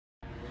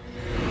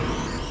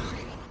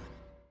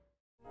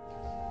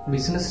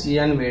Business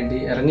ചെയ്യാൻ വേണ്ടി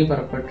ഇറങ്ങി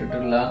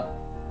പുറപ്പെട്ടിട്ടുള്ള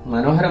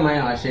മനോഹരമായ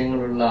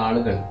ആശയങ്ങളുള്ള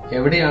ആളുകൾ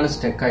എവിടെയാണ്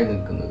സ്റ്റക്കായി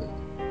നിൽക്കുന്നത്?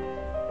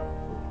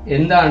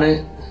 എന്താണ്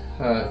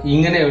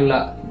ഇങ്ങനെയുള്ള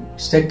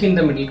സ്റ്റക്ക് ഇൻ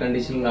ദ മിഡിൽ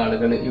കണ്ടീഷനുള്ള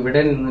ആളുകൾ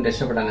ഇവിടെ നിന്ന്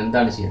രക്ഷപ്പെടാൻ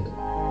എന്താണ് ചെയ്യേണ്ടത്?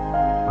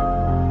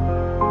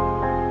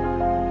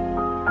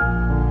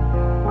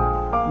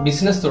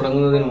 ബിസിനസ്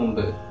തുടങ്ങുന്നതിന്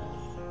മുമ്പ്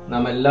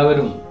നാം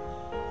എല്ലാവരും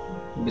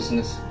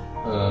ബിസിനസ്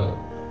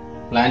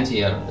പ്ലാൻ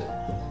ചെയ്യാറുണ്ട്.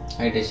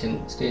 ഐഡിയേഷൻ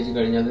സ്റ്റേജ്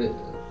കഴിഞ്ഞത്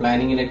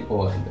പ്ലാനിങ്ങിലേക്ക്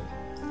പോകാറുണ്ട്.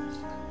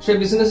 പക്ഷെ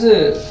ബിസിനസ്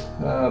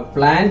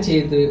പ്ലാൻ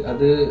ചെയ്ത്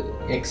അത്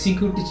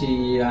എക്സിക്യൂട്ട്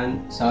ചെയ്യാൻ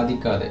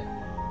സാധിക്കാതെ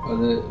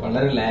അത്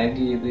വളരെ ലാഗ്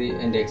ചെയ്ത്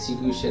എൻ്റെ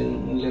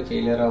എക്സിക്യൂഷനിൽ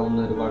ഫെയിലിയർ ആവുന്ന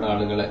ഒരുപാട്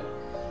ആളുകളെ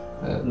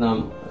നാം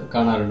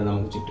കാണാറുണ്ട്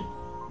നമുക്ക് ചുറ്റും.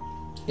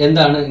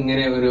 എന്താണ്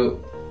ഇങ്ങനെ ഒരു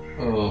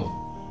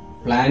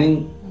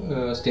പ്ലാനിങ്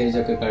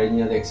സ്റ്റേജൊക്കെ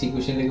കഴിഞ്ഞ് അത്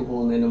എക്സിക്യൂഷനിലേക്ക്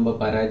പോകുന്നതിന് മുമ്പ്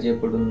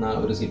പരാജയപ്പെടുന്ന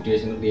ഒരു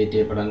സിറ്റുവേഷൻ ക്രിയേറ്റ്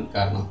ചെയ്യപ്പെടാൻ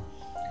കാരണം?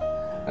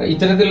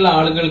 ഇത്തരത്തിലുള്ള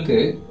ആളുകൾക്ക്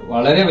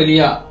വളരെ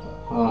വലിയ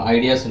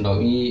ഐഡിയാസ്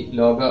ഉണ്ടാവും. ഈ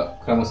ലോക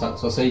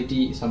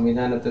സൊസൈറ്റി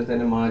സംവിധാനത്തെ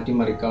തന്നെ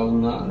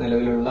മാറ്റിമറിക്കാവുന്ന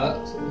നിലവിലുള്ള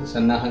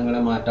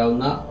സന്നാഹങ്ങളെ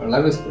മാറ്റാവുന്ന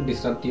വളരെ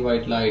ഡിസ്ട്രപ്റ്റീവ്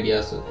ആയിട്ടുള്ള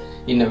ഐഡിയാസ്,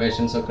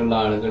 ഇന്നോവേഷൻസ് ഒക്കെ ഉള്ള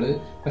ആളുകൾ.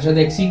 പക്ഷെ അത്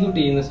എക്സിക്യൂട്ട്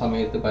ചെയ്യുന്ന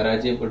സമയത്ത്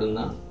പരാജയപ്പെടുന്ന,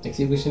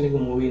 എക്സിക്യൂഷനിലേക്ക്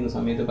മൂവ് ചെയ്യുന്ന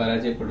സമയത്ത്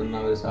പരാജയപ്പെടുന്ന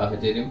ഒരു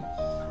സാഹചര്യം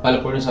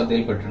പലപ്പോഴും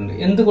ശ്രദ്ധയിൽപ്പെട്ടിട്ടുണ്ട്.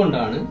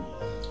 എന്തുകൊണ്ടാണ്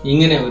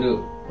ഇങ്ങനെ ഒരു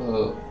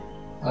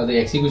അത്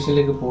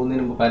എക്സിക്യൂഷനിലേക്ക്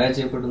പോകുന്നതിന് മുമ്പ്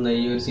പരാജയപ്പെടുന്ന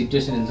ഈ ഒരു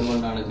സിറ്റുവേഷൻ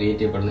എന്തുകൊണ്ടാണ്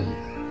ക്രിയേറ്റ് ചെയ്യപ്പെടുന്നത്?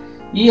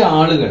 ഈ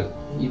ആളുകൾ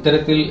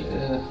ഇത്തരത്തിൽ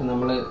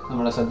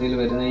നമ്മുടെ ശ്രദ്ധയിൽ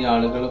വരുന്ന ഈ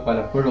ആളുകൾ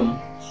പലപ്പോഴും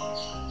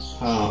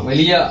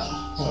വലിയ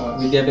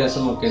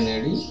വിദ്യാഭ്യാസമൊക്കെ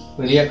നേടി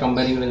വലിയ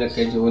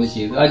കമ്പനികളിലൊക്കെ ജോലി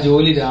ചെയ്ത് ആ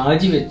ജോലി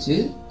രാജിവെച്ച്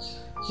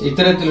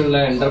ഇത്തരത്തിലുള്ള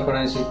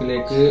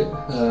എന്റർപ്രണർഷിപ്പിലേക്ക്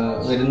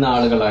വരുന്ന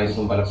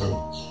ആളുകളായിരിക്കും പലപ്പോഴും.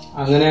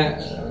 അങ്ങനെ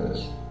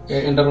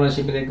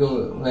എന്റർപ്രണർഷിപ്പിലേക്ക്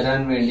വരാൻ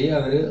വേണ്ടി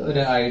അവർ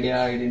ഒരു ഐഡിയ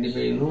ഐഡന്റിഫൈ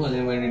ചെയ്യുന്നു,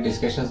 അതിനുവേണ്ടി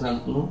ഡിസ്കഷൻസ്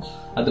നടത്തുന്നു,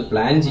 അത്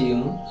പ്ലാൻ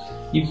ചെയ്യുന്നു.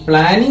 ഈ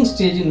പ്ലാനിങ്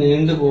സ്റ്റേജ്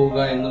നീണ്ടുപോവുക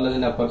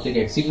എന്നുള്ളതിന്റെ അപ്പുറത്തേക്ക്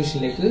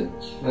എക്സിക്യൂഷനിലേക്ക്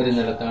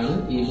വരുന്നിടത്താണ്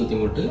ഈ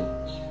ബുദ്ധിമുട്ട്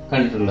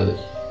കണ്ടിട്ടുള്ളത്.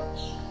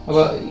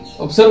 അപ്പൊ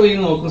ഒബ്സർവ്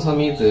ചെയ്ത് നോക്കുന്ന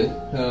സമയത്ത്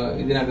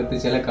ഇതിനകത്ത്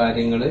ചില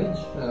കാര്യങ്ങൾ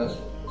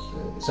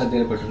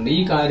ശ്രദ്ധയിൽപ്പെട്ടിട്ടുണ്ട്.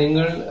 ഈ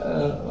കാര്യങ്ങൾ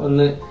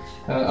ഒന്ന്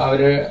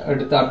അവരെ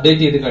അടുത്ത്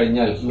അപ്ഡേറ്റ് ചെയ്ത്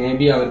കഴിഞ്ഞാൽ മേ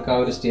ബി അവർക്ക് ആ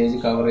ഒരു സ്റ്റേജ്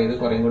കവർ ചെയ്ത്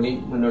കുറെ കൂടി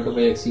മുന്നോട്ട്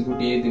പോയി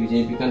എക്സിക്യൂട്ട് ചെയ്ത്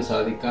വിജയിപ്പിക്കാൻ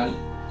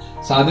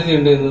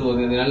സാധ്യതയുണ്ട് എന്ന്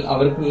തോന്നിയതിനാൽ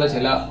അവർക്കുള്ള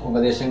ചില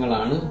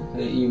ഉപദേശങ്ങളാണ്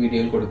ഈ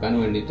വീഡിയോയിൽ കൊടുക്കാൻ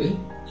വേണ്ടിയിട്ട്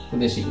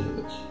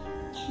ഉദ്ദേശിക്കുന്നത്.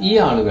 ഈ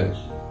ആളുകൾ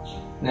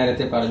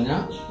നേരത്തെ പറഞ്ഞ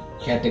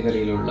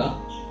കാറ്റഗറിയിലുള്ള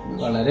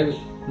വളരെ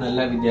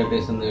നല്ല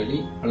വിദ്യാഭ്യാസം നേടി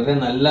വളരെ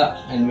നല്ല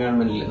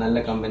എൻവയോൺമെന്റിൽ നല്ല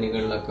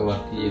കമ്പനികളിലൊക്കെ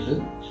വർക്ക് ചെയ്ത്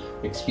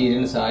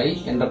എക്സ്പീരിയൻസ് ആയി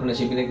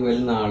എന്റർപ്രണർഷിപ്പിലേക്ക്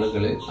വരുന്ന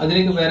ആളുകൾ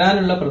അതിലേക്ക്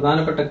വരാനുള്ള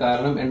പ്രധാനപ്പെട്ട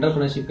കാരണം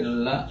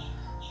എന്റർപ്രണർഷിപ്പിനുള്ള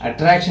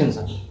അട്രാക്ഷൻസ്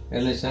ആണ്.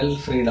 എന്ന് വെച്ചാൽ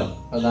ഫ്രീഡം,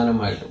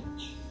 പ്രധാനമായിട്ടും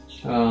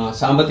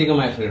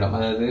സാമ്പത്തികമായ ഫ്രീഡം.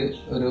 അതായത്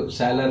ഒരു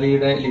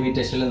സാലറിയുടെ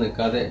ലിമിറ്റേഷനിൽ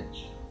നിൽക്കാതെ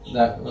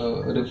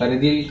ഒരു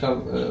പരിധിയിൽ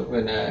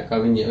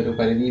കവിഞ്ഞ് ഒരു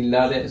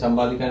പരിധിയില്ലാതെ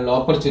സമ്പാദിക്കാനുള്ള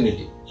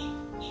ഓപ്പർച്യൂണിറ്റി,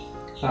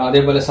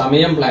 അതേപോലെ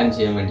സമയം പ്ലാൻ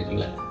ചെയ്യാൻ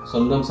വേണ്ടിയിട്ടുള്ള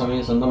സ്വന്തം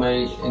സമയം, സ്വന്തമായി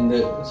എന്ത്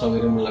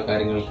സൗകര്യമുള്ള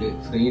കാര്യങ്ങൾക്ക്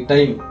ഫ്രീ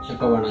ടൈം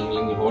എപ്പോൾ വേണം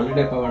അല്ലെങ്കിൽ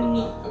ഹോളിഡേ എപ്പോൾ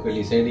വേണമെന്ന് ഒക്കെ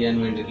ഡിസൈഡ് ചെയ്യാൻ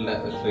വേണ്ടിയിട്ടുള്ള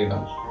ഒരു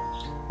ഫ്രീഡം.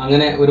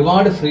 അങ്ങനെ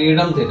ഒരുപാട്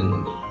ഫ്രീഡം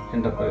തരുന്നുണ്ട്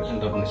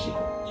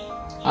എന്റർപ്രണർഷിപ്പ്.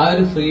 ആ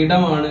ഒരു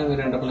ഫ്രീഡമാണ്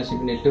ഒരു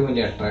എന്റർപ്രണർഷിപ്പിന്റെ ഏറ്റവും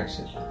വലിയ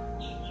അട്രാക്ഷൻ.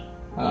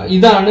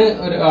 ഇതാണ്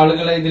ഒരു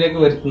ആളുകളെ ഇതിലേക്ക്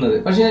വരുത്തുന്നത്.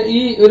 പക്ഷെ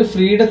ഈ ഒരു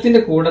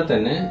ഫ്രീഡത്തിന്റെ കൂടെ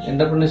തന്നെ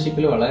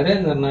എന്റർപ്രണർഷിപ്പിൽ വളരെ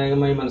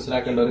നിർണായകമായി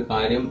മനസ്സിലാക്കേണ്ട ഒരു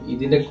കാര്യം,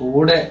 ഇതിന്റെ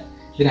കൂടെ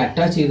ഇതിനെ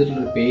അറ്റാച്ച്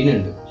ചെയ്തിട്ടുള്ള ഒരു പെയിൻ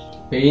ഉണ്ട്.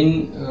 പെയിൻ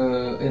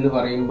എന്ന്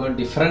പറയുമ്പോൾ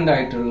ഡിഫറെന്റ്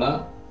ആയിട്ടുള്ള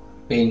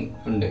പെയിൻ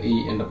ഉണ്ട്. ഈ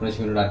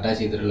എന്റർപ്രണർഷിപ്പിനോട് അറ്റാച്ച്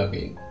ചെയ്തിട്ടുള്ള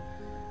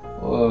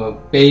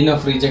പെയിൻ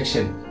ഓഫ്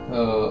റിജക്ഷൻ.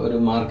 ഒരു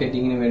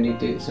മാർക്കറ്റിങ്ങിന്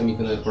വേണ്ടിയിട്ട്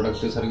ശ്രമിക്കുന്ന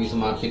പ്രൊഡക്റ്റ് സർവീസ്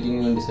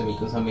മാർക്കറ്റിങ്ങിന് വേണ്ടി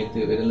ശ്രമിക്കുന്ന സമയത്ത്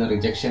വരുന്ന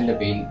റിജക്ഷന്റെ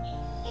പെയിൻ,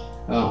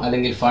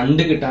 അല്ലെങ്കിൽ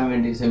ഫണ്ട് കിട്ടാൻ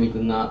വേണ്ടി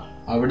ശ്രമിക്കുന്ന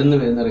അവിടുന്ന്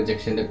വരുന്ന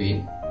റിജക്ഷന്റെ പെയിൻ,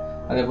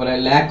 അതേപോലെ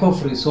ലാക്ക്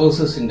ഓഫ്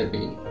റിസോഴ്സസിന്റെ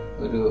പെയിൻ.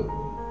 ഒരു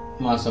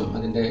മാസം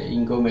അതിന്റെ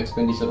ഇൻകവും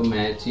എക്സ്പെൻഡിച്ചറും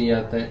മാച്ച്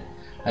ചെയ്യാത്ത,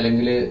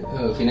 അല്ലെങ്കിൽ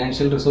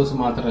ഫിനാൻഷ്യൽ റിസോഴ്സ്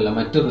മാത്രമല്ല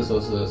മറ്റു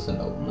റിസോഴ്സസ്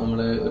ഉണ്ടാവും. നമ്മൾ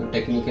ഒരു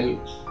ടെക്നിക്കൽ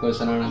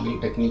പേഴ്സൺ ആണെങ്കിൽ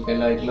ടെക്നിക്കൽ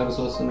ആയിട്ടുള്ള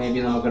റിസോഴ്സ് മേ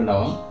ബി നമുക്ക്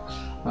ഉണ്ടാവാം.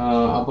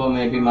 അപ്പോൾ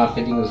മേ ബി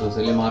മാർക്കറ്റിംഗ് റിസോഴ്സ്,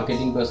 അല്ലെങ്കിൽ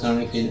മാർക്കറ്റിംഗ് പേഴ്സൺ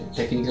ആണെങ്കിൽ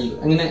ടെക്നിക്കൽ,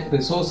 അങ്ങനെ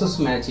റിസോഴ്സസ്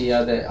മാച്ച്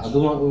ചെയ്യാതെ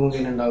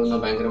അതുമുഖേന ഉണ്ടാകുന്ന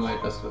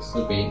ഭയങ്കരമായിട്ടുള്ള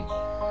സ്ട്രെസ്, പെയിൻ,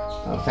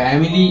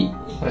 ഫാമിലി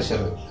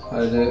പ്രഷർ.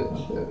 അതായത്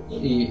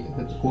ഈ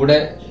കൂടെ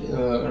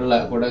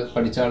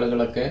പഠിച്ച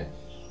ആളുകളൊക്കെ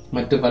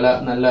മറ്റു പല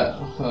നല്ല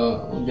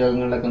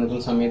ഉദ്യോഗങ്ങളിലൊക്കെ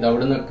നിൽക്കുന്ന സമയത്ത്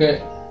അവിടെ നിന്നൊക്കെ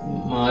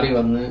മാറി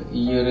വന്ന്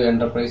ഈ ഒരു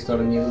എന്റർപ്രൈസ്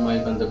തുടങ്ങിയതുമായി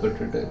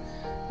ബന്ധപ്പെട്ടിട്ട്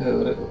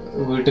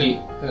വീട്ടിൽ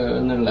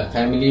നിന്നുള്ള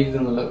ഫാമിലിയിൽ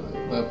നിന്നുള്ള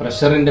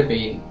പ്രഷറിന്റെ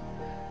പെയിൻ,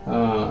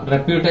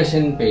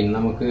 റെപ്യൂട്ടേഷൻ പെയിൻ.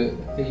 നമുക്ക്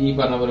ഈ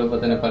പറഞ്ഞ പോലെ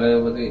തന്നെ പല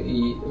രൂപത്തിൽ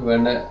ഈ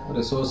വേണ്ട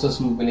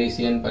റിസോഴ്സസ് മൊബിലൈസ്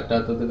ചെയ്യാൻ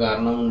പറ്റാത്തത്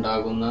കാരണം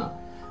ഉണ്ടാകുന്ന,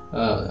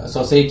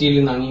 സൊസൈറ്റിയിൽ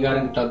നിന്ന്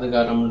അംഗീകാരം കിട്ടാത്തത്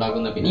കാരണം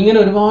ഉണ്ടാകുന്ന പെയിൻ. ഇങ്ങനെ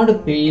ഒരുപാട്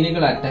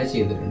പെയിനുകൾ അറ്റാച്ച്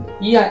ചെയ്തിട്ടുണ്ട്.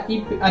 ഈ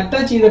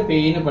അറ്റാച്ച് ചെയ്ത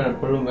പെയിന്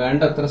പലപ്പോഴും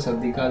വേണ്ടത്ര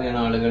ശ്രദ്ധിക്കാതെയാണ്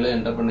ആളുകൾ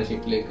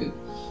എന്റർപ്രണർഷിപ്പിലേക്ക്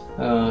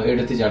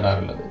എടുത്തു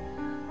ചാടാറുള്ളത്.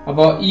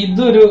 അപ്പോൾ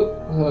ഇതൊരു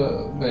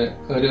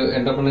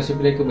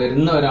എന്റർപ്രണർഷിപ്പിലേക്ക്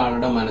വരുന്ന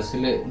ഒരാളുടെ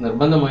മനസ്സിൽ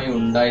നിർബന്ധമായി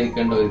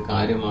ഉണ്ടായിരിക്കേണ്ട ഒരു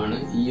കാര്യമാണ്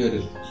ഈ ഒരു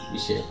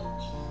വിഷയം.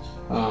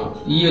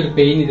 ഈ ഒരു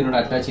പെയിൻ ഇതിനോട്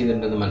അറ്റാച്ച്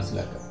ചെയ്തിട്ടുണ്ടെന്ന്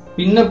മനസ്സിലാക്കുക.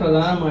 പിന്നെ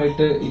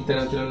പ്രധാനമായിട്ട്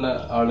ഇത്തരത്തിലുള്ള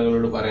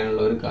ആളുകളോട്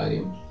പറയാനുള്ള ഒരു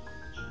കാര്യം,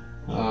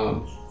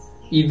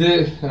 ഇത്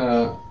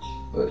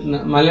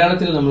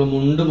മലയാളത്തിൽ നമ്മൾ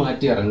മുണ്ട്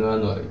മാറ്റി ഇറങ്ങുക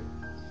എന്ന് പറയും.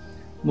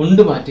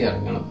 മുണ്ട് മാറ്റി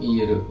ഇറങ്ങണം ഈ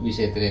ഒരു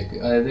വിഷയത്തിലേക്ക്.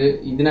 അതായത്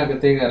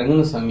ഇതിനകത്തേക്ക്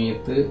ഇറങ്ങുന്ന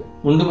സമയത്ത്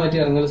മുണ്ട് മാറ്റി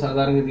ഇറങ്ങൽ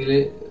സാധാരണഗതിയിൽ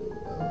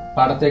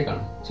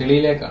പാടത്തേക്കാണ്,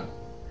 ചെളിയിലേക്കാണ്.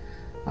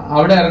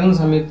 അവിടെ ഇറങ്ങുന്ന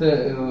സമയത്ത്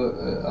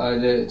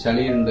അതിൽ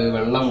ചളിയുണ്ട്,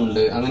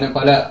 വെള്ളമുണ്ട്, അങ്ങനെ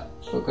പല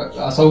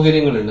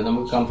അസൗകര്യങ്ങളുണ്ട്,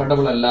 നമുക്ക്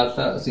കംഫർട്ടബിൾ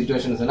അല്ലാത്ത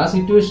സിറ്റുവേഷൻസ് ഉണ്ട്. ആ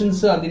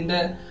സിറ്റുവേഷൻസ്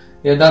അതിന്റെ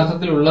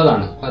യഥാർത്ഥത്തിൽ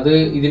ഉള്ളതാണ്, അത്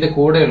ഇതിന്റെ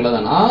കൂടെ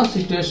ഉള്ളതാണ്. ആ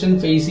സിറ്റുവേഷൻ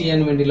ഫേസ് ചെയ്യാൻ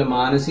വേണ്ടിയുള്ള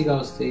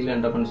മാനസികാവസ്ഥയിൽ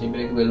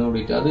എന്റർപ്രണർഷിപ്പിലേക്ക് വരുന്ന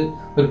കൂടിയിട്ട് അത്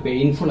ഒരു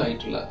പെയിൻഫുൾ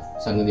ആയിട്ടുള്ള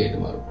സംഗതിയായിട്ട്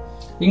മാറും.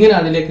 ഇങ്ങനെ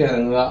അതിലേക്ക്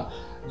ഇറങ്ങുക,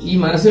 ഈ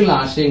മനസ്സിലുള്ള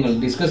ആശയങ്ങൾ,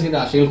 ഡിസ്കസ് ചെയ്ത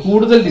ആശയങ്ങൾ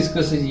കൂടുതൽ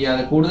ഡിസ്കസ്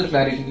ചെയ്യാതെ കൂടുതൽ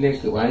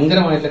ക്ലാരിറ്റിയിലേക്ക്,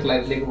 ഭയങ്കരമായിട്ടുള്ള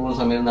ക്ലാരിറ്റിയിലേക്ക് പോകുന്ന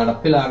സമയത്ത്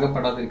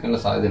നടപ്പിലാകപ്പെടാതിരിക്കാനുള്ള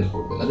സാധ്യതയാണ്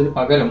കൂടുതൽ. അതിന്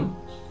പകരം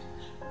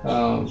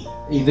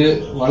ഇത്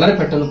വളരെ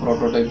പെട്ടെന്ന്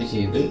പ്രോട്ടോടൈപ്പ്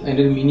ചെയ്ത്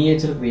അതിൻ്റെ ഒരു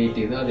മിനിയേച്ചർ ക്രിയേറ്റ്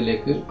ചെയ്ത്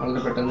അതിലേക്ക് വളരെ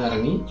പെട്ടെന്ന്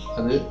ഇറങ്ങി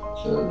അത്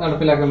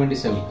നടപ്പിലാക്കാൻ വേണ്ടി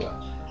ശ്രമിക്കുക.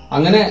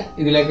 അങ്ങനെ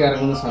ഇതിലേക്ക്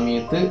ഇറങ്ങുന്ന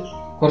സമയത്ത്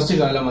കുറച്ചു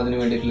കാലം അതിന്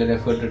വേണ്ടിയിട്ടുള്ള ഒരു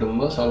എഫേർട്ട്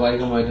ഇടുമ്പോൾ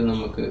സ്വാഭാവികമായിട്ടും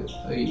നമുക്ക്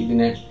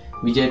ഇതിനെ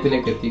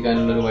വിജയത്തിലേക്ക്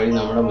എത്തിക്കാനുള്ളൊരു വഴി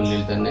നമ്മുടെ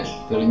മുന്നിൽ തന്നെ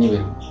തെളിഞ്ഞു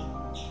വരും.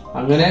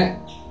 അങ്ങനെ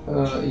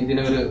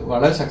ഇതിനൊരു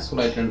വളരെ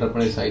സക്സസ്ഫുൾ ആയിട്ട്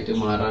എന്റർപ്രൈസ് ആയിട്ട്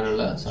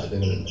മാറാനുള്ള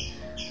സാധ്യതകളുണ്ട്.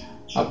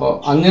 അപ്പോൾ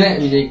അങ്ങനെ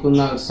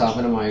വിജയിക്കുന്ന ഒരു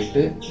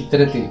സ്ഥാപനമായിട്ട്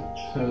ഇത്തരത്തിൽ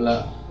ഉള്ള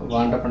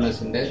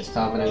വാണ്ടർപ്രണേഴ്സിന്റെ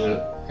സ്ഥാപനങ്ങൾ,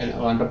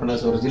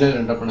 വാണ്ടർപ്രണേഴ്സ് ഒറിജിനൽ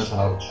എന്റർപ്രണേഴ്സ്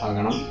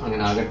ആകണം.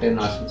 അങ്ങനെ ആകട്ടെ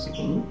എന്ന്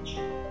ആശംസിക്കുന്നു.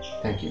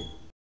 Thank you.